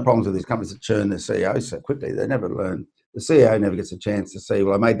 one of the problems with these companies that churn their CEOs so quickly, they never learn. The CEO never gets a chance to see,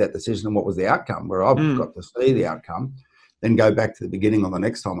 well, I made that decision and what was the outcome, where I've got to see the outcome, then go back to the beginning on the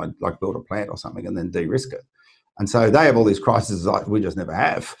next time I'd like build a plant or something and then de-risk it. And so they have all these crises like we just never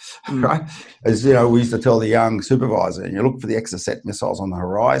have, right? As we used to tell the young supervisor, you look for the Exocet missiles on the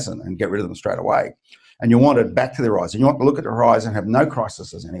horizon and get rid of them straight away. And you want it back to the horizon. You want to look at the horizon and have no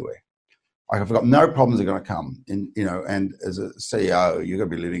crises anywhere. Like I've got no problems are going to come in, and as a CEO, you're going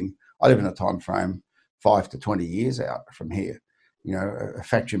to be living, I live in a time frame 5 to 20 years out from here. A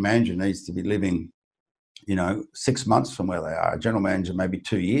factory manager needs to be living, 6 months from where they are. A general manager, maybe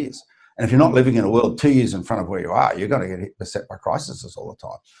 2 years. And if you're not living in a world 2 years in front of where you are, you're going to get beset by crises all the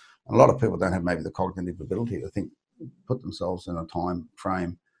time. And a lot of people don't have maybe the cognitive ability to put themselves in a time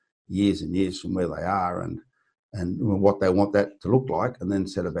frame years and years from where they are and what they want that to look like, and then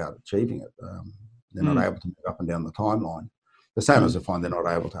set about achieving it. They're not able to move up and down the timeline. The same as I find they're not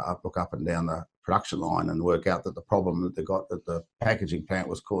able to look up and down the production line and work out that the problem that they got at the packaging plant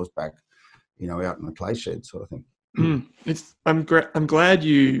was caused back, out in the clay shed sort of thing. I'm glad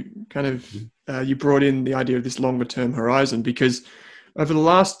you kind of you brought in the idea of this longer term horizon, because over the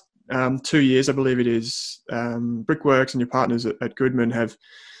last 2 years, I believe it is, Brickworks and your partners at Goodman have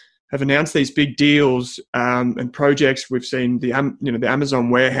have announced these big deals and projects. We've seen the Amazon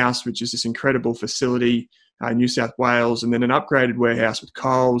warehouse, which is this incredible facility in New South Wales, and then an upgraded warehouse with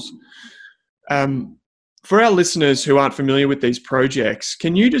Coles. For our listeners who aren't familiar with these projects,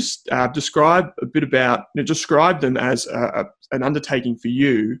 can you just describe them as an undertaking for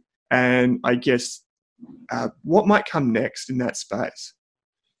you, and I guess what might come next in that space?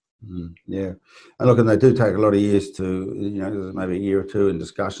 Yeah, and look, and they do take a lot of years to, maybe a year or two in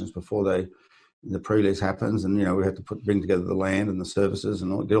discussions before the pre-lease happens, and we have to bring together the land and the services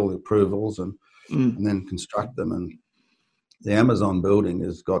and get all the approvals and then construct them. And the Amazon building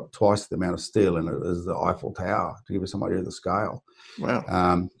has got twice the amount of steel in it as the Eiffel Tower, to give you some idea of the scale. Wow.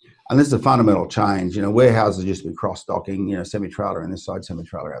 And this is a fundamental change. Warehouses used to be cross-docking, semi-trailer on this side,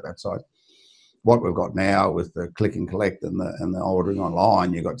 semi-trailer out that side. What we've got now with the click and collect and the ordering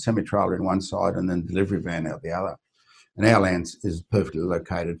online, you've got semi-trailer in one side and then delivery van out the other. And our land is perfectly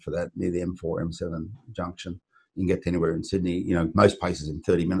located for that, near the M4, M7 junction. You can get to anywhere in Sydney, most places in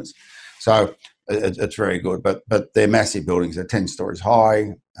 30 minutes. So it's very good. But they're massive buildings. They're 10 stories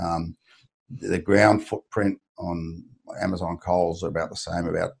high. The ground footprint on Amazon Coles are about the same,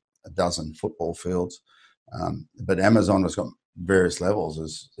 about a dozen football fields. But Amazon has got various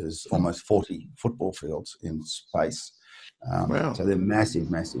levels. There's almost 40 football fields in space. Wow. So they're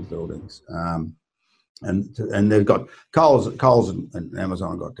massive buildings. And they've got Coles and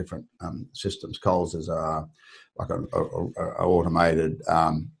Amazon have got different systems. Coles is like an automated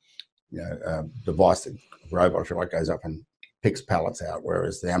device, that robot, if you like, goes up and picks pallets out,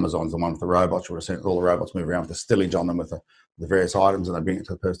 whereas the Amazon's the one with the robots, where all the robots move around with the stillage on them with the various items, and they bring it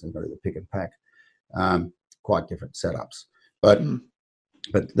to the person who's got to do the pick and pack. Quite different setups. But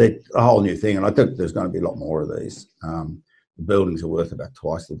they're a whole new thing, and I think there's going to be a lot more of these. The buildings are worth about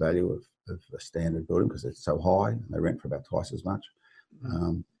twice the value of a standard building because it's so high, and they rent for about twice as much.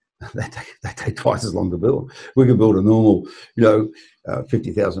 They take twice as long to build. We can build a normal,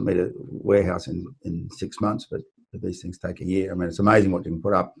 50,000 metre warehouse in 6 months, but these things take a year. I mean, it's amazing what you can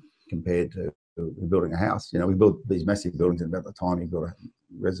put up compared to building a house. We build these massive buildings in about the time you build a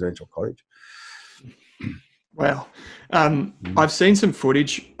residential cottage. Wow. I've seen some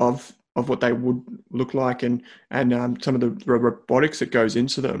footage of what they would look like and some of the robotics that goes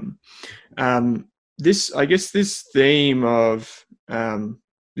into them. This theme of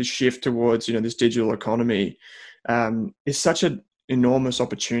this shift towards, this digital economy is such an enormous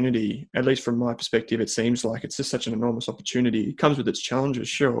opportunity. At least from my perspective, it seems like it's just such an enormous opportunity. It comes with its challenges,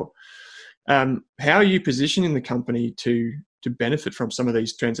 sure. How are you positioning the company to benefit from some of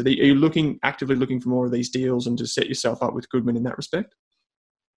these trends? Are you actively looking for more of these deals and to set yourself up with Goodman in that respect?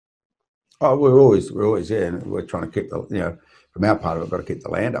 Oh, we're always, and we're trying to keep from our part of it, got to keep the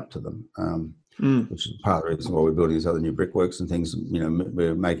land up to them, which is part of the reason why we're building these other new brickworks and things.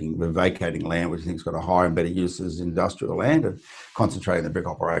 We're vacating land, which we think's got a higher and better use as industrial land, and concentrating the brick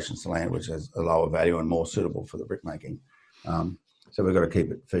operations to land, which has a lower value and more suitable for the brick making. So we've got to keep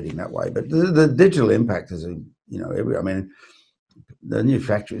it feeding that way. But the digital impact is, the new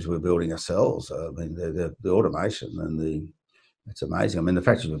factories we're building ourselves. The automation and it's amazing. The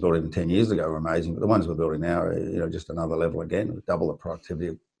factories we built even 10 years ago were amazing, but the ones we're building now are, just another level again, with double the productivity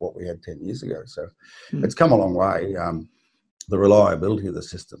of what we had 10 years ago. So it's come a long way. The reliability of the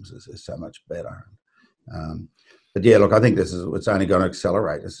systems is so much better. But yeah, look, I think it's only going to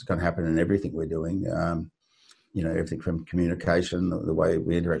accelerate. This is going to happen in everything we're doing. Everything from communication, the way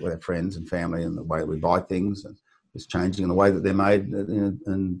we interact with our friends and family, and the way we buy things, and it's changing in the way that they're made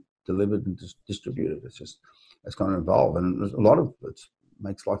and delivered and distributed. It's going to evolve, and a lot of it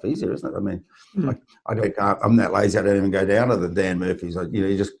makes life easier, isn't it? I'm that lazy, I don't even go down to the Dan Murphy's.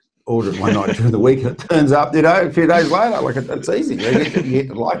 You just order it one night during the week, and it turns up, a few days later. It's easy. You get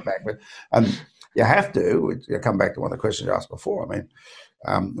the life back, but you have to. I come back to one of the questions you asked before. One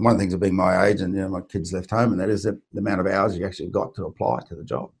of the things of being my age and my kids left home, and that is the amount of hours you actually got to apply to the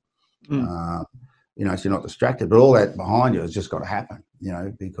job. So you're not distracted, but all that behind you has just got to happen.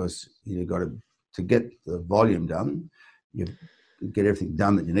 Because you've got to get the volume done, you get everything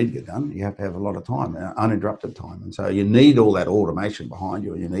done that you need to get done. You have to have a lot of time, uninterrupted time, and so you need all that automation behind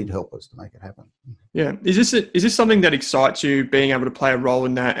you, and you need helpers to make it happen. Yeah, is this something that excites you, being able to play a role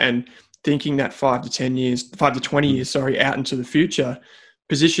in that, and thinking that 5 to 20 years, out into the future?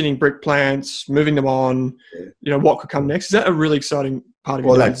 Positioning brick plants, moving them on, what could come next? Is that a really exciting part of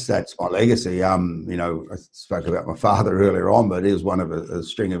your day? That's my legacy. I spoke about my father earlier on, but he was one of a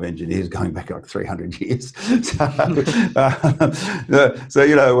string of engineers going back like 300 years. So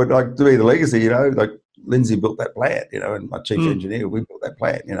to be the legacy, Lindsay built that plant, and my chief engineer, we built that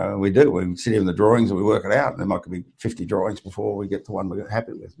plant, and we do. We sit in the drawings and we work it out, and there might be 50 drawings before we get to one we're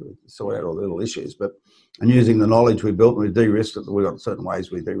happy with. We sort out all the little issues, and using the knowledge we built, and we de-risked it. We've got certain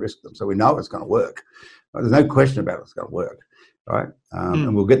ways we de-risk them, so we know it's going to work. But there's no question about it's going to work, right?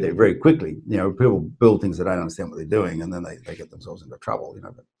 And we'll get there very quickly. People build things that don't understand what they're doing, and then they get themselves into trouble,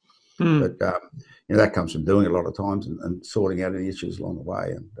 But that comes from doing it a lot of times and sorting out any issues along the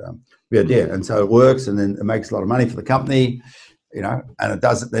way. And and so it works, and then it makes a lot of money for the company, and it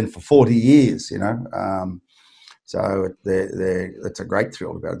does it then for 40 years, So it's a great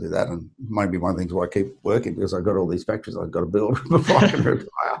thrill to be able to do that, and maybe one of the things why I keep working, because I've got all these factories I've got to build before I can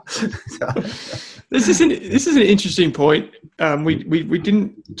retire. This is an interesting point. We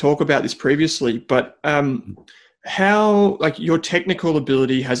didn't talk about this previously, but how your technical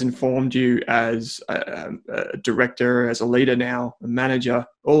ability has informed you as a director, as a leader now, a manager,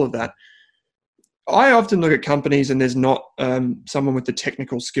 all of that. I often look at companies and there's not someone with the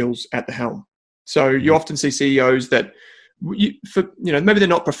technical skills at the helm. So you often see CEOs that, maybe they're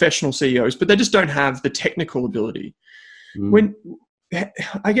not professional CEOs, but they just don't have the technical ability.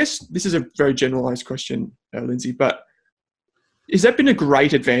 I guess this is a very generalized question, Lindsay, but has that been a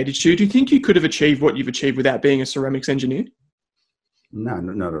great advantage to you? Do you think you could have achieved what you've achieved without being a ceramics engineer? No,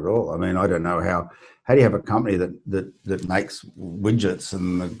 not at all. I mean, I don't know how do you have a company that makes widgets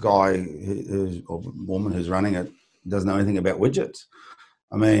and the guy or woman who's running it doesn't know anything about widgets?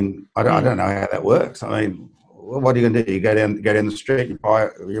 I mean, I don't know how that works. I mean, what are you going to do? You go down the street, you buy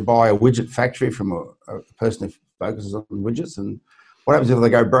a widget factory from a person who focuses on widgets, and what happens if they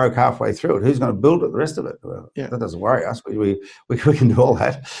go broke halfway through it? Who's going to build it the rest of it? Well, that doesn't worry us. We can do all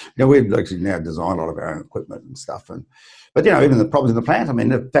that. We actually now design a lot of our own equipment and stuff. But even the problems in the plant. I mean,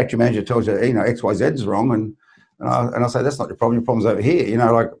 the factory manager tells you, X, Y, Z is wrong, and I say that's not your problem. Your problem's over here.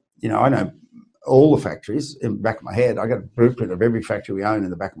 I know all the factories in the back of my head. I got a blueprint of every factory we own in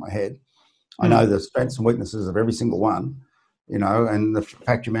the back of my head. I know the strengths and weaknesses of every single one. And the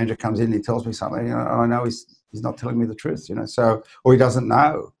factory manager comes in and he tells me something. And I know he's not telling me the truth, or he doesn't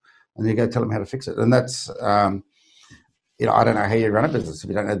know, and you go tell him how to fix it. And that's, I don't know how you run a business if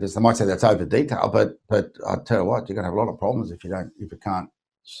you don't know this. They might say that's over detail, but I tell you what, you're going to have a lot of problems if you can't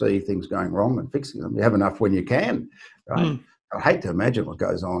see things going wrong and fixing them. You have enough when you can, right? I hate to imagine what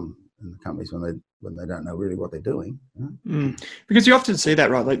goes on in the companies when they don't know really what they're doing. Because you often see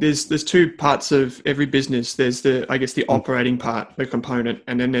that, right? Like there's two parts of every business. There's the operating part, the component,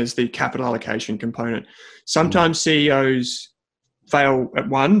 and then there's the capital allocation component. Sometimes CEOs fail at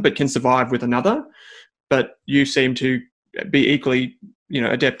one but can survive with another, but you seem to be equally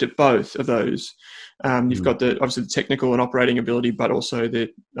adept at both of those. You've got obviously the technical and operating ability, but also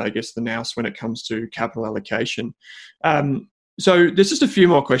the nous when it comes to capital allocation. So there's just a few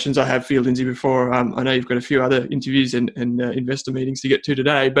more questions I have for you, Lindsay, before I know you've got a few other interviews and investor meetings to get to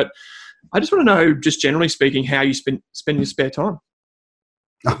today. But I just want to know, just generally speaking, how you spend your spare time.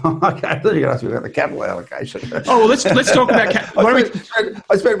 Okay, I thought you were going to ask me about the capital allocation. Oh, well, let's talk about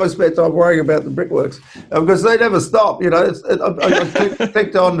I spent my spare time worrying about the brickworks because they never stop. I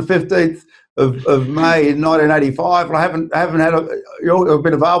clicked on the 15th of May in 1985, and I haven't had I've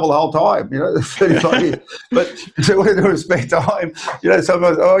been available the whole time, 35 years. But so what do I do in spare time?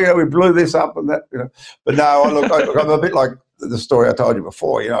 Sometimes, we blew this up and that, But no, I'm a bit like the story I told you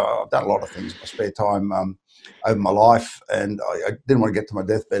before. I've done a lot of things in my spare time over my life, and I didn't want to get to my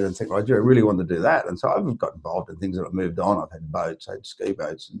deathbed and think, I really want to do that. And so I've got involved in things that I've moved on. I've had boats, I had ski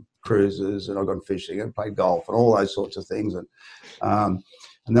boats and cruises, and I've gone fishing and played golf and all those sorts of things.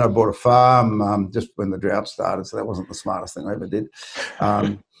 And then I bought a farm just when the drought started, so that wasn't the smartest thing I ever did.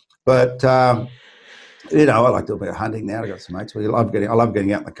 I like doing a bit of hunting now. I've got some mates. I love getting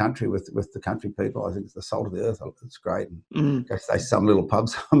out in the country with the country people. I think it's the salt of the earth. It's great. And go stay some little pub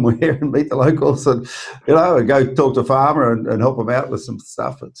somewhere and meet the locals, and and go talk to a farmer and help them out with some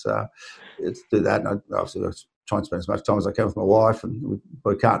stuff. It's do that. And I obviously try and spend as much time as I can with my wife, and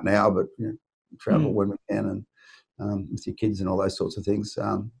we can't now, but travel when we can, and with your kids and all those sorts of things.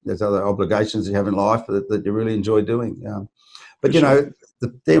 There's other obligations you have in life that you really enjoy doing. But if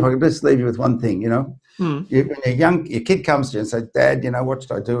I could just leave you with one thing, when you're young, your kid comes to you and says, "Dad, what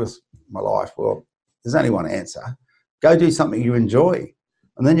should I do with my life?" Well, there's only one answer: go do something you enjoy,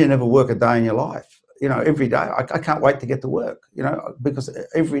 and then you never work a day in your life. Every day. I can't wait to get to work. Because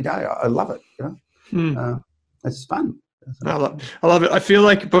every day I love it. It's fun. I love it. I feel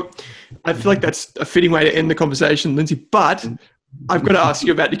like that's a fitting way to end the conversation, Lindsay. But I've got to ask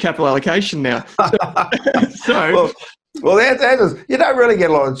you about your capital allocation now. Well, that is, you don't really get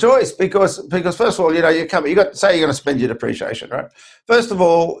a lot of choice because first of all, you got to say you're going to spend your depreciation, right? First of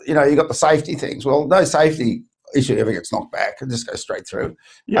all, you got the safety things. Well, no safety issue ever gets knocked back; it just goes straight through.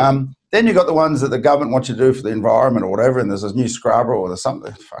 Yeah. Then you got the ones that the government wants you to do for the environment or whatever, and there's a new scrubber or there's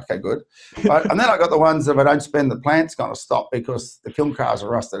something. Okay, good. Right? And then I got the ones that if I don't spend, the plant's going to stop because the kiln cars are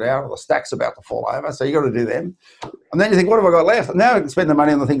rusted out or the stack's about to fall over. So you got to do them. And then you think, what have I got left? And now I can spend the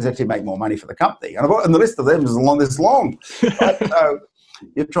money on the things that actually make more money for the company. And the list of them is this long. Right? So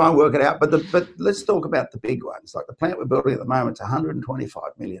you try and work it out. But let's talk about the big ones. Like the plant we're building at the moment, it's $125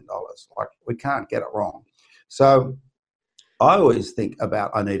 million. Like we can't get it wrong. So I always think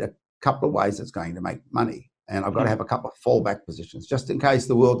about I need a couple of ways it's going to make money. And I've got to have a couple of fallback positions just in case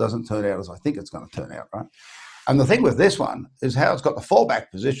the world doesn't turn out as I think it's going to turn out, right? And the thing with this one is how it's got the fallback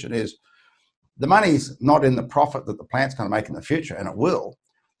position is the money's not in the profit that the plant's going to make in the future, and it will.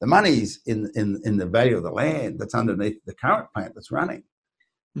 The money's in the value of the land that's underneath the current plant that's running.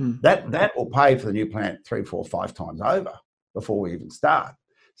 That will pay for the new plant 3, 4, 5 times over before we even start.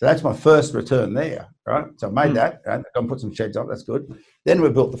 So that's my first return there, right? So I made that, right? I'm going to put some sheds up, that's good. Then we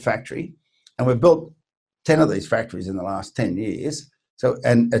built the factory, and we've built 10 of these factories in the last 10 years. So,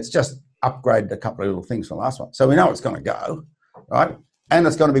 and it's just upgraded a couple of little things from the last one. So we know it's going to go, right? And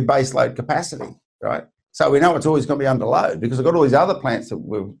it's going to be base load capacity, right? So we know it's always going to be under load because we've got all these other plants that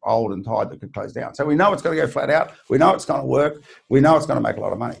were old and tired that could close down. So we know it's going to go flat out. We know it's going to work. We know it's going to make a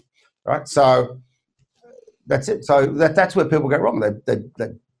lot of money, right? So that's it. So that's where people go wrong. They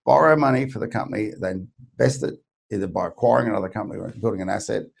borrow money for the company. They invest it either by acquiring another company or building an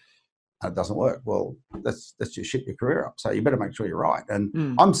asset, and it doesn't work. Well, that's just shit your career up. So you better make sure you're right.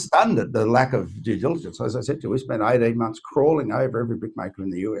 And I'm stunned at the lack of due diligence. As I said to you, we spent 18 months crawling over every brickmaker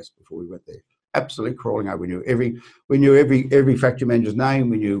in the US before we went there. Absolutely crawling over. We knew every factory manager's name.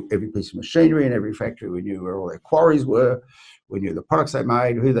 We knew every piece of machinery in every factory. We knew where all their quarries were. We knew the products they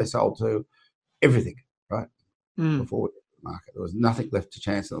made, who they sold to, everything, right? Before we went to the market. There was nothing left to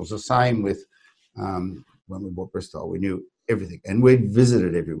chance. And it was the same with when we bought Bristol. We knew everything. And we'd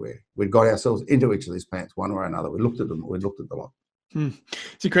visited everywhere. We'd got ourselves into each of these plants one way or another. We looked at them. We looked at the lot.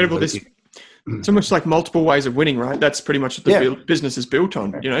 It's incredible. It's almost like multiple ways of winning, right? That's pretty much what the business is built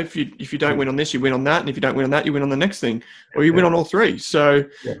on. You know, if you don't win on this, you win on that, and if you don't win on that, you win on the next thing, or you win on all three. So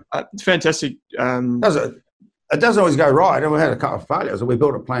it's fantastic. It doesn't always go right, and we had a couple of failures. We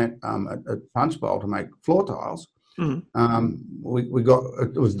built a plant at Punchbowl to make floor tiles. We got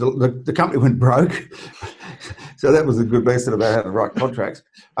it was the company went broke, so that was a good lesson about how to write contracts.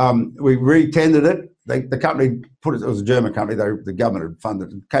 We re-tendered it. The company put it. It was a German company. The government had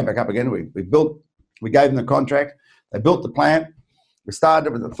funded it. Came back up again. We gave them the contract. They built the plant. We started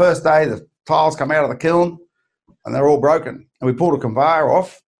it with the first day. The tiles come out of the kiln, and they're all broken. And we pulled a conveyor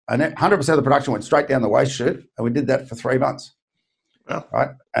off, and 100% of the production went straight down the waste chute. And we did that for 3 months. Oh. Right.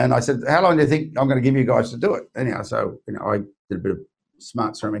 And I said, how long do you think I'm going to give you guys to do it? Anyhow, so I did a bit of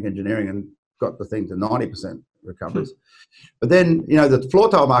smart ceramic engineering and got the thing to 90% recoveries. But then, the floor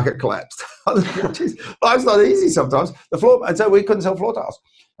tile market collapsed. Life's not easy sometimes. And so we couldn't sell floor tiles.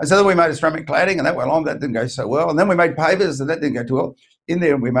 And so then we made a ceramic cladding, and that went on. That didn't go so well. And then we made pavers, and that didn't go too well. In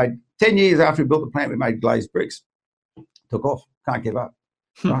there, we made 10 years after we built the plant, we made glazed bricks. Took off. Can't give up.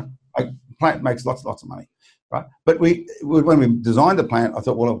 Right? Plant makes lots of money. Right, but when we designed the plant, I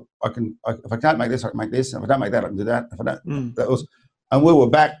thought, well, if I can't make this, I can make this. And if I don't make that, I can do that. If I don't, and we were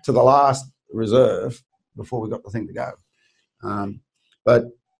back to the last reserve before we got the thing to go. But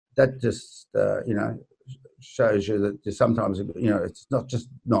that just, shows you that sometimes, it's not just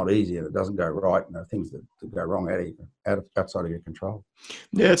not easy and it doesn't go right. And there are things that go wrong outside of your control.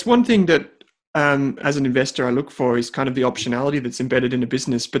 Yeah, it's one thing that. As an investor, I look for is kind of the optionality that's embedded in a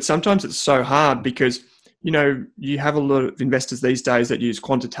business. But sometimes it's so hard because, you have a lot of investors these days that use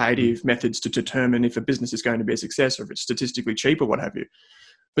quantitative methods to determine if a business is going to be a success or if it's statistically cheap or what have you.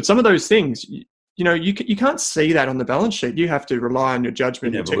 But some of those things, you can't see that on the balance sheet. You have to rely on your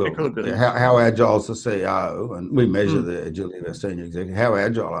judgment and technical ability. How agile is the CEO? And we measure the agility of our senior executive. How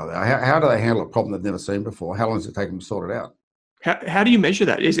agile are they? How do they handle a problem they've never seen before? How long does it take them to sort it out? How do you measure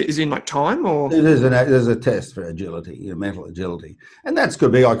that? Is it in like time or? There's a test for agility, mental agility. And that's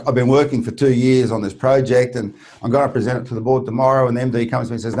could be like, I've been working for 2 years on this project and I'm going to present it to the board tomorrow and the MD comes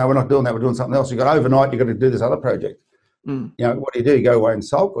to me and says, no, we're not doing that. We're doing something else. You've got overnight, you've got to do this other project. What do? You go away and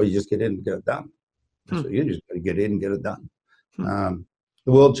sulk or you just get in and get it done? So you just got to get in and get it done.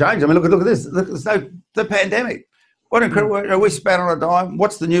 The world changed. I mean, look at this. Look, the pandemic. What incredible, we spat on a dime.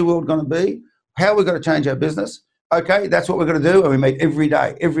 What's the new world going to be? How are we going to change our business? Okay, that's what we're going to do, and we meet every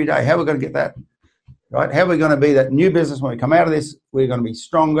day. How are we going to get that? Right? How are we going to be that new business when we come out of this? We're going to be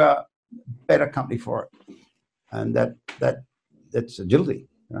stronger, better company for it. and that's agility.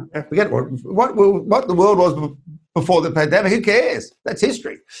 You know? Yeah. Forget what the world was before the pandemic. Who cares? That's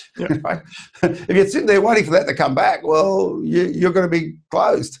history. Yeah. Right? If you're sitting there waiting for that to come back, well, you're going to be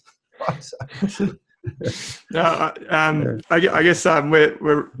closed. Right? So, No, I guess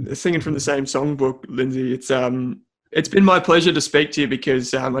we're singing from the same songbook, Lindsay. It's been my pleasure to speak to you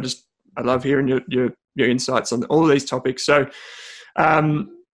because I love hearing your insights on all of these topics. So,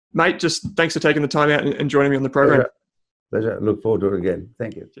 mate, just thanks for taking the time out and joining me on the program. Pleasure. Look forward to it again.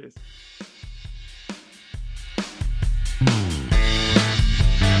 Thank you. Cheers.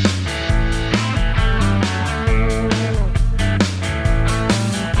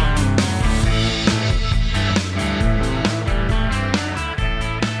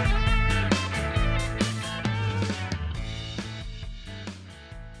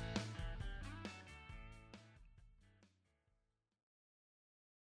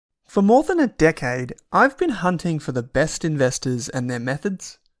 For more than a decade, I've been hunting for the best investors and their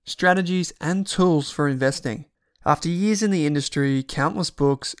methods, strategies, and tools for investing. After years in the industry, countless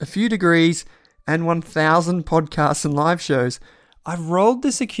books, a few degrees, and 1,000 podcasts and live shows, I've rolled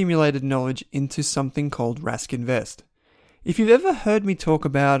this accumulated knowledge into something called Rask Invest. If you've ever heard me talk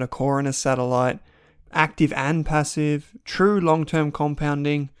about a core and a satellite, active and passive, true long-term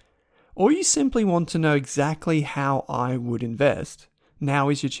compounding, or you simply want to know exactly how I would invest, now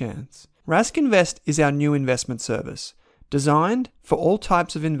is your chance. Rask Invest is our new investment service, designed for all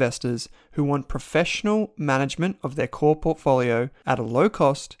types of investors who want professional management of their core portfolio at a low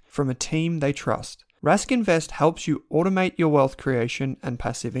cost from a team they trust. Rask Invest helps you automate your wealth creation and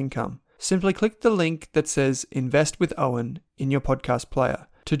passive income. Simply click the link that says Invest with Owen in your podcast player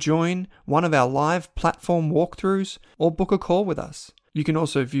to join one of our live platform walkthroughs or book a call with us. You can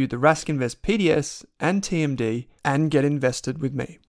also view the Rask Invest PDS and TMD and get invested with me.